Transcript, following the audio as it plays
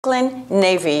Brooklyn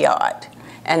Navy Yard.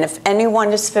 And if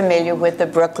anyone is familiar with the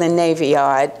Brooklyn Navy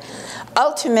Yard,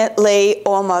 ultimately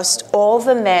almost all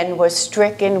the men were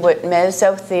stricken with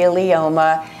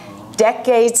mesothelioma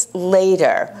decades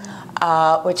later,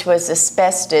 which was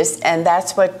asbestos, and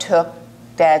that's what took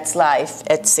Dad's life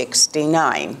at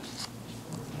 69.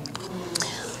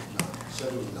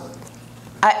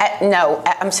 79. No,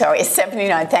 I'm sorry, it's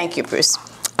 79. Thank you, Bruce.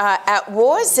 At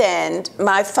war's end,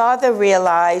 my father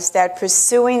realized that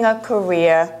pursuing a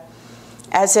career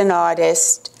as an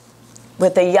artist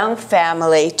with a young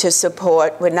family to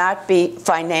support would not be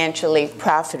financially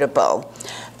profitable.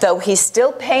 Though he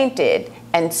still painted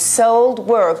and sold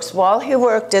works while he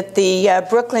worked at the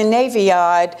Brooklyn Navy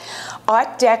Yard,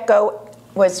 Art Deco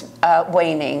was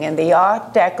waning, and the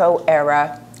Art Deco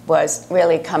era was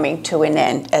really coming to an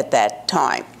end at that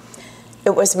time.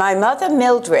 It was my mother,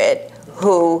 Mildred,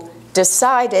 who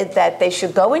decided that they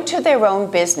should go into their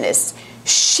own business.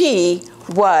 She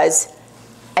was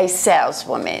a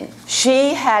saleswoman.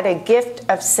 She had a gift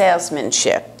of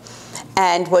salesmanship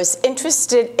and was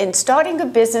interested in starting a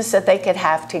business that they could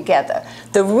have together.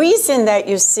 The reason that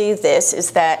you see this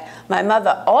is that my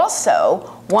mother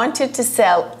also wanted to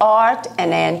sell art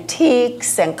and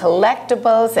antiques and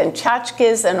collectibles and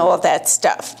tchotchkes and all that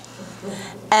stuff.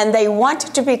 And they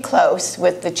wanted to be close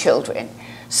with the children.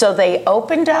 So they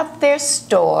opened up their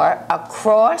store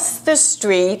across the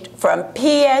street from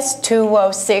PS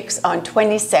 206 on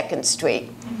 22nd Street.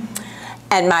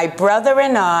 And my brother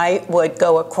and I would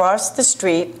go across the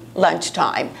street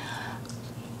lunchtime.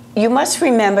 You must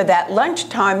remember that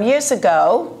lunchtime years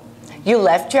ago, you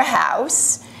left your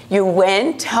house, you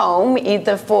went home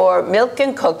either for milk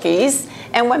and cookies,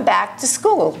 and went back to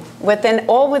school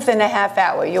all within a half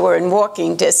hour. You were in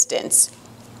walking distance.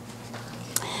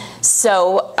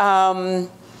 So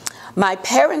my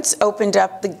parents opened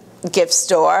up the gift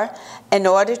store in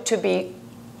order to be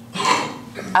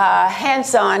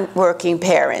hands-on working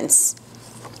parents.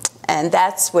 And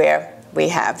that's where we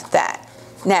have that.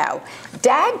 Now,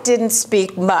 Dad didn't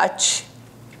speak much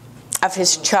of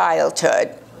his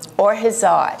childhood or his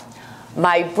art.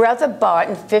 My brother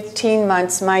Barton, 15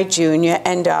 months my junior,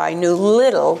 and I knew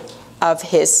little of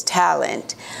his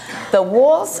talent. The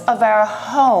walls of our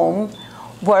home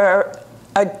were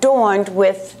adorned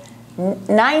with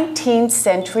 19th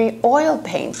century oil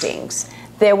paintings.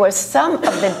 There were some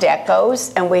of the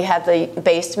decos, and we had the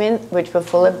basement, which were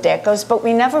full of decos, but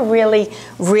we never really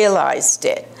realized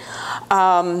it.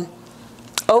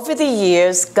 Over the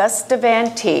years, Gustave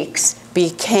Antiques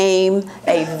became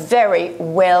a very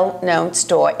well-known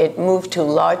store. It moved to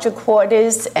larger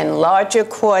quarters and larger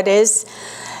quarters,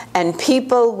 and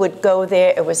people would go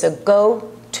there. It was a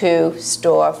go-to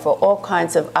store for all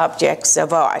kinds of objects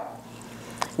of art.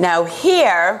 Now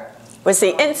here was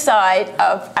the inside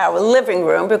of our living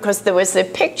room, because there was a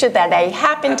picture that I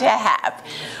happened to have.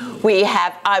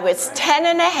 I was 10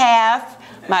 and a half,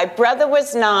 my brother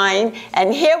was 9,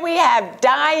 and here we have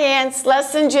Diane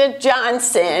Schlesinger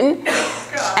Johnson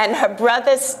and her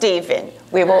brother Stephen.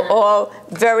 We were all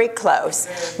very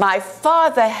close. My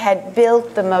father had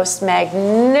built the most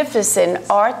magnificent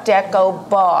Art Deco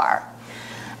bar,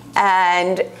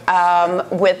 and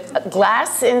with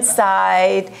glass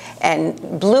inside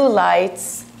and blue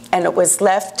lights, and it was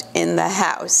left in the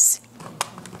house.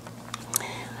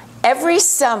 Every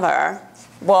summer,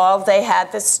 while they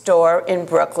had the store in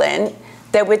Brooklyn,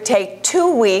 they would take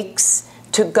 2 weeks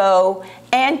to go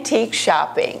antique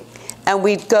shopping. And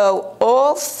we'd go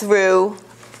all through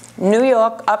New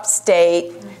York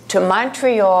upstate to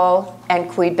Montreal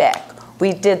and Quebec.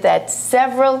 We did that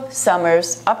several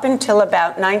summers up until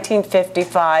about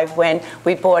 1955, when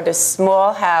we bought a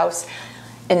small house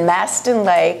in Maston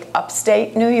Lake,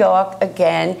 upstate New York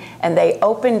again, and they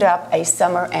opened up a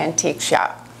summer antique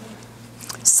shop.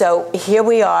 So here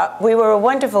we are. We were a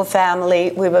wonderful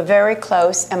family. We were very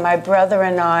close, and my brother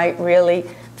and I really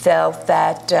felt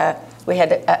that we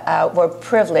were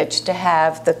privileged to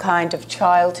have the kind of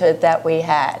childhood that we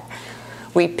had.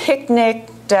 We picnicked.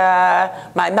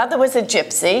 My mother was a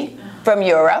gypsy from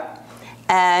Europe,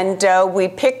 and we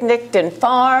picnicked in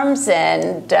farms,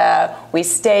 and we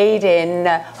stayed in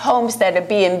homes that are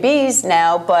B&Bs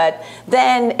now, but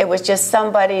then it was just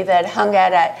somebody that hung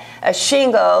out at a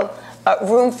shingle,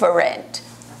 room for rent,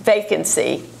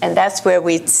 vacancy, and that's where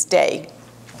we'd stay.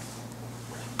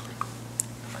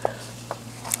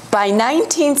 By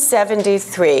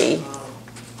 1973,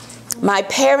 my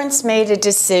parents made a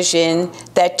decision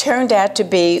that turned out to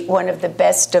be one of the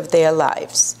best of their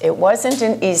lives. It wasn't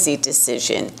an easy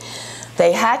decision.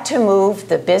 They had to move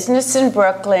the business in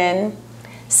Brooklyn,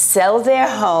 sell their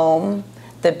home,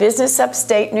 the business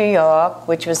upstate New York,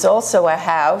 which was also a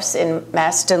house in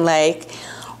Maston Lake,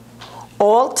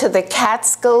 all to the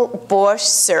Catskill-Borscht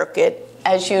circuit,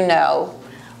 as you know,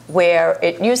 where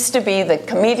it used to be the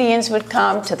comedians would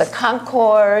come to the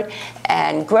Concord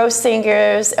and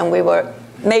Grossingers, and we were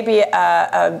maybe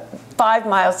 5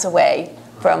 miles away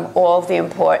from all the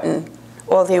important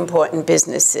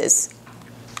businesses.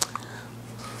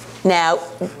 Now,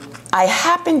 I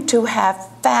happen to have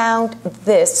found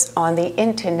this on the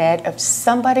internet of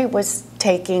somebody was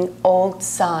taking old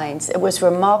signs. It was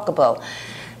remarkable.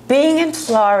 Being in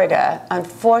Florida,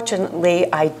 unfortunately,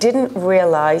 I didn't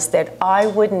realize that I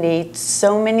would need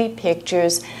so many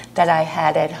pictures that I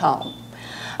had at home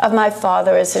of my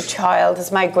father as a child, as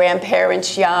my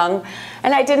grandparents young,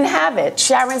 and I didn't have it.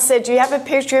 Sharon said, "Do you have a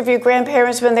picture of your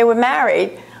grandparents when they were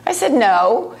married?" I said,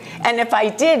 "No, and if I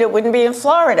did, it wouldn't be in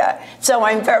Florida." So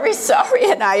I'm very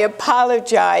sorry, and I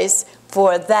apologize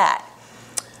for that.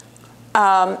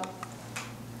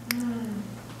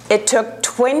 It took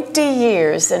 20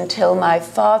 years until my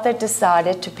father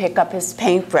decided to pick up his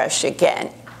paintbrush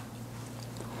again.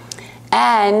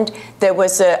 And there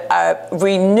was a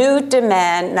renewed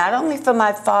demand, not only for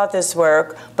my father's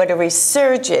work, but a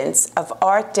resurgence of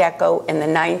Art Deco in the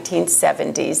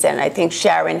 1970s. And I think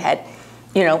Sharon had,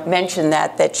 mentioned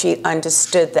that she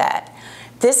understood that.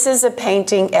 This is a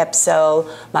painting episode.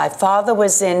 My father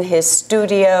was in his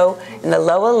studio in the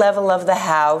lower level of the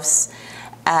house,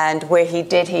 and where he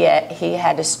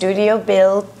had a studio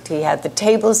built, he had the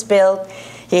tables built,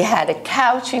 he had a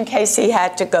couch in case he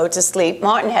had to go to sleep.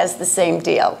 Martin has the same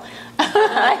deal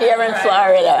here in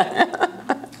Florida.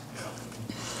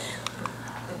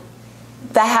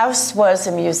 The house was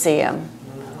a museum.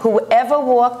 Whoever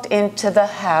walked into the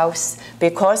house,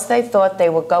 because they thought they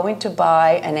were going to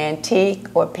buy an antique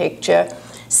or picture,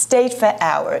 stayed for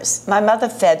hours. My mother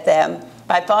fed them.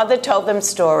 My father told them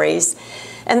stories.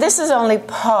 And this is only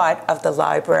part of the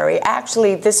library.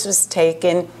 Actually, this was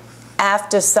taken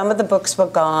after some of the books were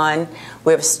gone.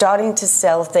 We were starting to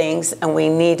sell things, and we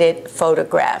needed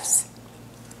photographs.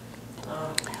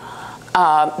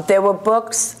 There were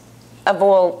books of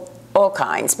all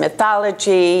kinds,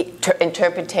 mythology,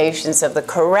 interpretations of the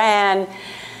Quran,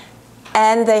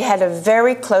 and they had a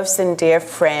very close and dear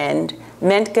friend,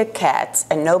 Revalee Kaitz,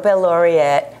 a Nobel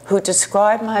laureate, who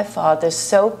described my father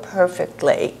so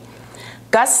perfectly.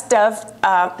 Gustave,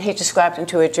 he described him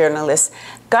to a journalist,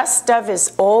 Gustave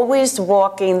is always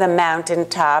walking the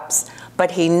mountaintops,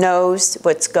 but he knows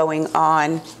what's going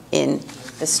on in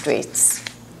the streets.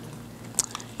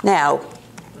 Now,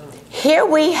 here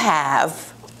we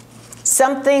have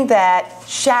something that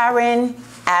Sharon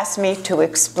asked me to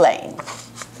explain.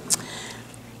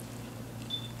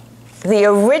 The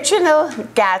original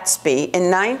Gatsby in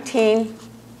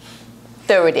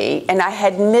 1930, and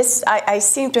I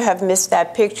seem to have missed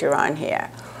that picture on here,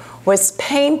 was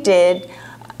painted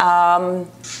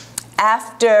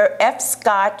after F.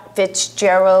 Scott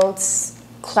Fitzgerald's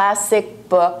classic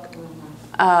book,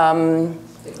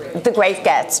 The Great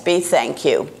Gatsby, thank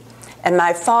you. And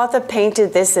my father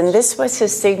painted this, and this was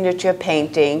his signature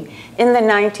painting in the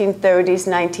 1930s,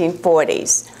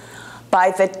 1940s. By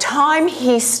the time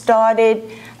he started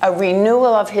a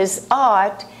renewal of his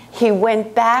art, he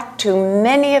went back to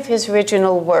many of his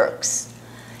original works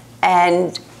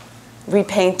and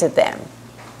repainted them.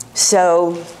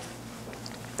 So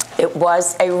it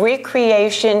was a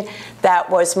recreation that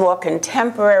was more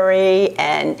contemporary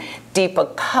and deeper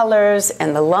colors,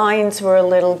 and the lines were a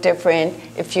little different,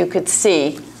 if you could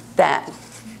see that,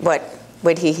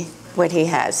 what he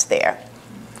has there.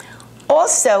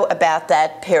 Also about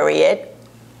that period,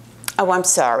 I'm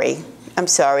sorry,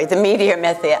 the media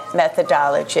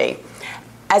methodology.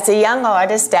 As a young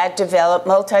artist, Dad developed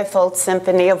multifold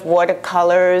symphony of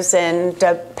watercolors and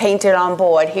painted on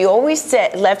board. He always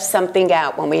left something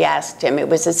out when we asked him. It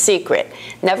was a secret.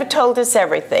 Never told us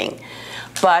everything.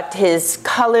 But his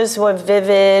colors were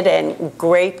vivid and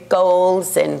great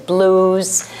golds and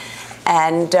blues.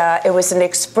 And it was an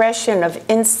expression of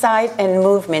insight and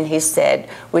movement, he said,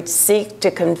 which seek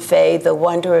to convey the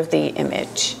wonder of the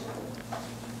image.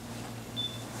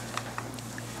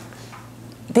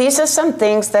 These are some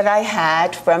things that I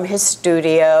had from his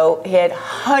studio. He had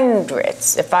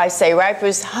hundreds, if I say right, it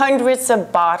was hundreds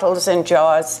of bottles and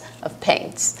jars of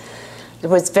paints. It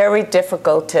was very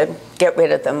difficult to get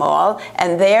rid of them all.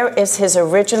 And there is his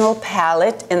original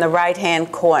palette in the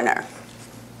right-hand corner.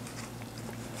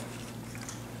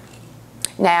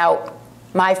 Now,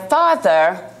 my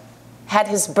father had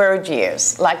his bird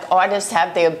years, like artists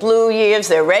have their blue years,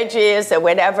 their red years, or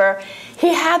whatever.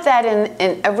 He had that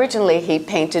originally he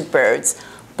painted birds,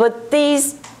 but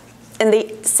these in the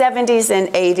 70s and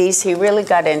 80s, he really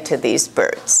got into these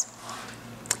birds.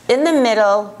 In the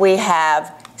middle, we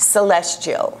have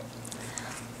Celestial.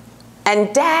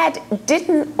 And Dad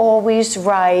didn't always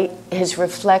write his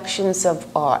reflections of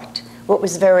art, what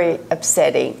was very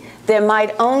upsetting. There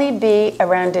might only be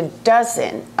around a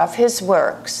dozen of his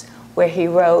works where he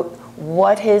wrote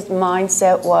what his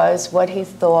mindset was, what he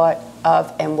thought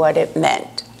of, and what it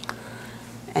meant.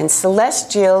 And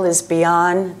Celestial is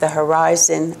beyond the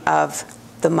horizon of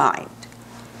the mind.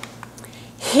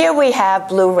 Here we have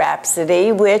Blue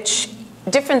Rhapsody, which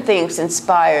different things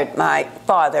inspired my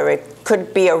father. It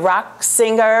could be a rock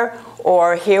singer,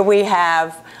 or here we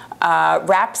have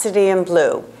Rhapsody in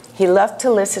Blue. He loved to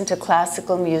listen to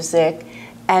classical music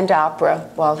and opera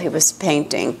while he was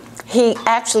painting. He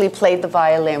actually played the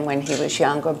violin when he was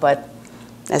younger, but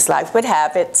as life would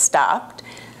have it, stopped.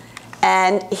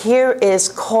 And here is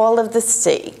Call of the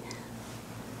Sea.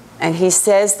 And he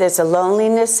says there's a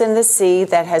loneliness in the sea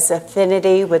that has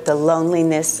affinity with the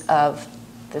loneliness of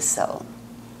the soul.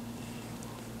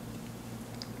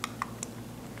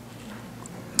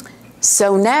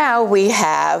 So now we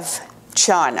have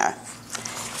Charna.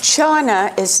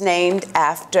 Charna is named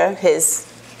after his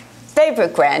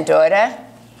favorite granddaughter,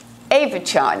 Ava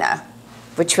Charna,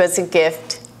 which was a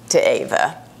gift to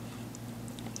Ava.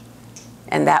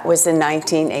 And that was in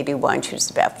 1981. She was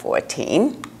about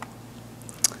 14.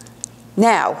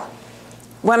 Now,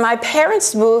 when my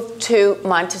parents moved to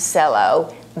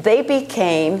Monticello, they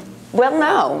became well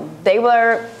known. They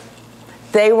were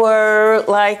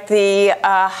like the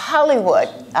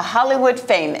Hollywood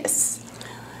famous.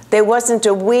 There wasn't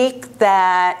a week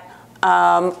that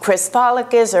Chris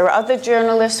Follicus or other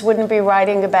journalists wouldn't be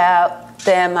writing about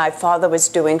them. My father was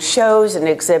doing shows and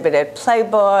exhibit at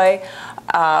Playboy,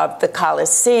 the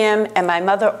Coliseum, and my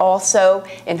mother also,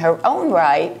 in her own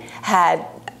right, had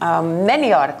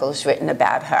many articles written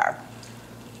about her.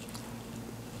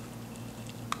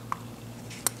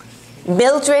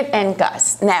 Mildred and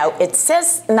Gus. Now, it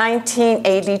says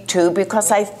 1982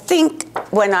 because I think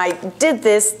when I did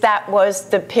this, that was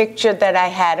the picture that I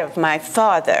had of my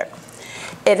father.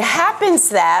 It happens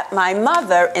that my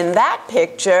mother in that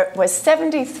picture was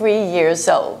 73 years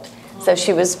old. So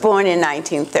she was born in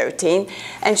 1913,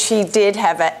 and she did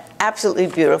have an absolutely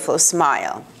beautiful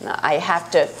smile. Now, I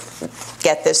have to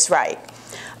get this right.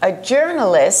 A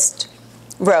journalist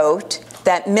wrote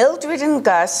that Mildred and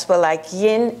Gus were like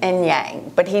yin and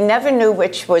yang, but he never knew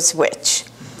which was which.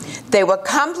 They were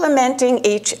complementing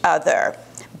each other.